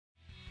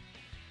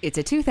It's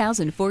a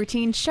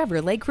 2014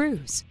 Chevrolet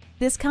Cruze.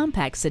 This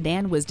compact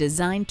sedan was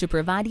designed to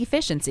provide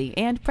efficiency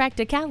and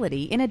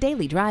practicality in a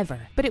daily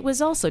driver, but it was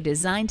also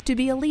designed to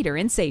be a leader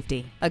in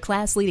safety. A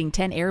class-leading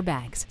 10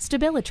 airbags,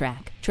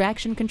 StabiliTrak,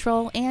 traction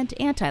control, and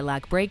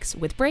anti-lock brakes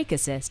with brake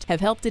assist have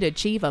helped it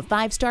achieve a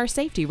 5-star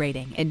safety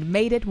rating and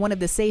made it one of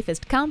the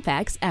safest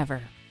compacts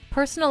ever.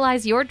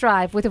 Personalize your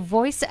drive with a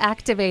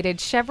voice-activated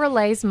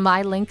Chevrolet's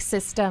MyLink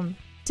system.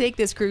 Take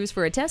this Cruze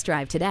for a test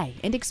drive today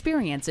and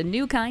experience a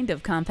new kind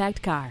of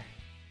compact car.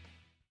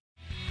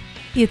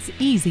 It's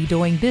easy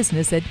doing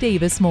business at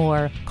Davis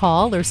Moore.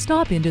 Call or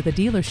stop into the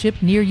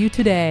dealership near you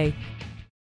today.